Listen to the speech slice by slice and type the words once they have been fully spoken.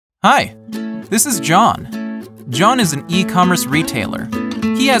Hi, this is John. John is an e-commerce retailer.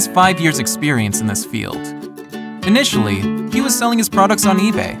 He has 5 years' experience in this field. Initially, he was selling his products on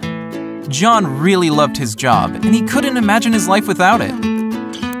eBay. John really loved his job, and he couldn't imagine his life without it.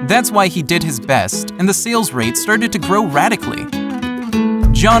 That's why he did his best, and the sales rate started to grow radically.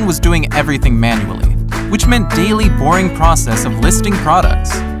 John was doing everything manually, which meant daily boring process of listing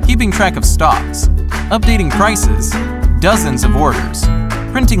products, keeping track of stocks, updating prices, dozens of orders,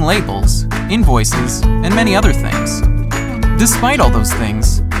 printing labels, invoices, and many other things. Despite all those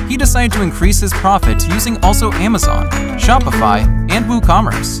things, he decided to increase his profit using also Amazon, Shopify, and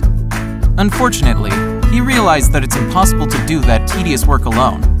WooCommerce. Unfortunately, he realized that it's impossible to do that tedious work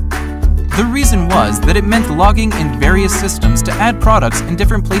alone. The reason was that it meant logging in various systems to add products in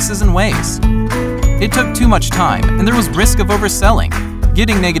different places and ways. It took too much time, and there was risk of overselling,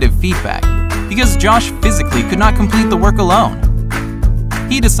 getting negative feedback, because Josh physically could not complete the work alone.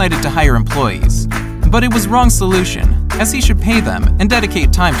 He decided to hire employees, but it was wrong solution, as he should pay them and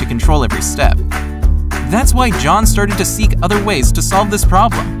dedicate time to control every step. That's why John started to seek other ways to solve this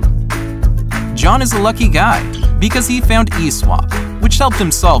problem. John is a lucky guy, because he found eSwap, which helped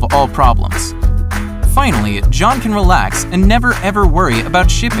him solve all problems. Finally, John can relax and never ever worry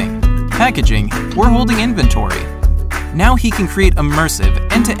about shipping, packaging, or holding inventory. Now he can create immersive,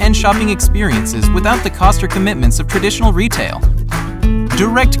 end-to-end shopping experiences without the cost or commitments of traditional retail.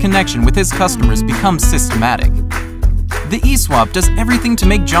 Direct connection with his customers becomes systematic. The eSwap does everything to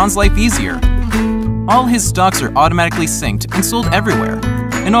make John's life easier. All his stocks are automatically synced and sold everywhere,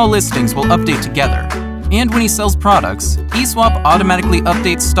 and all listings will update together. And when he sells products, eSwap automatically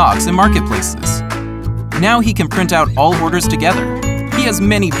updates stocks in marketplaces. Now he can print out all orders together. He has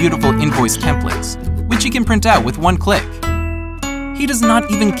many beautiful invoice templates, which he can print out with one click. He does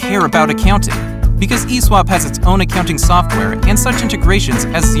not even care about accounting, because eSwap has its own accounting software and such integrations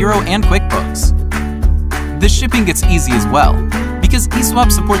as Xero and QuickBooks. The shipping gets easy as well, because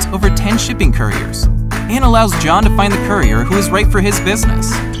eSwap supports over 10 shipping couriers and allows John to find the courier who is right for his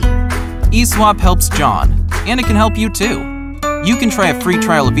business. eSwap helps John, and it can help you too. You can try a free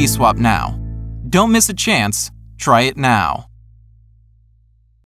trial of eSwap now. Don't miss a chance, try it now.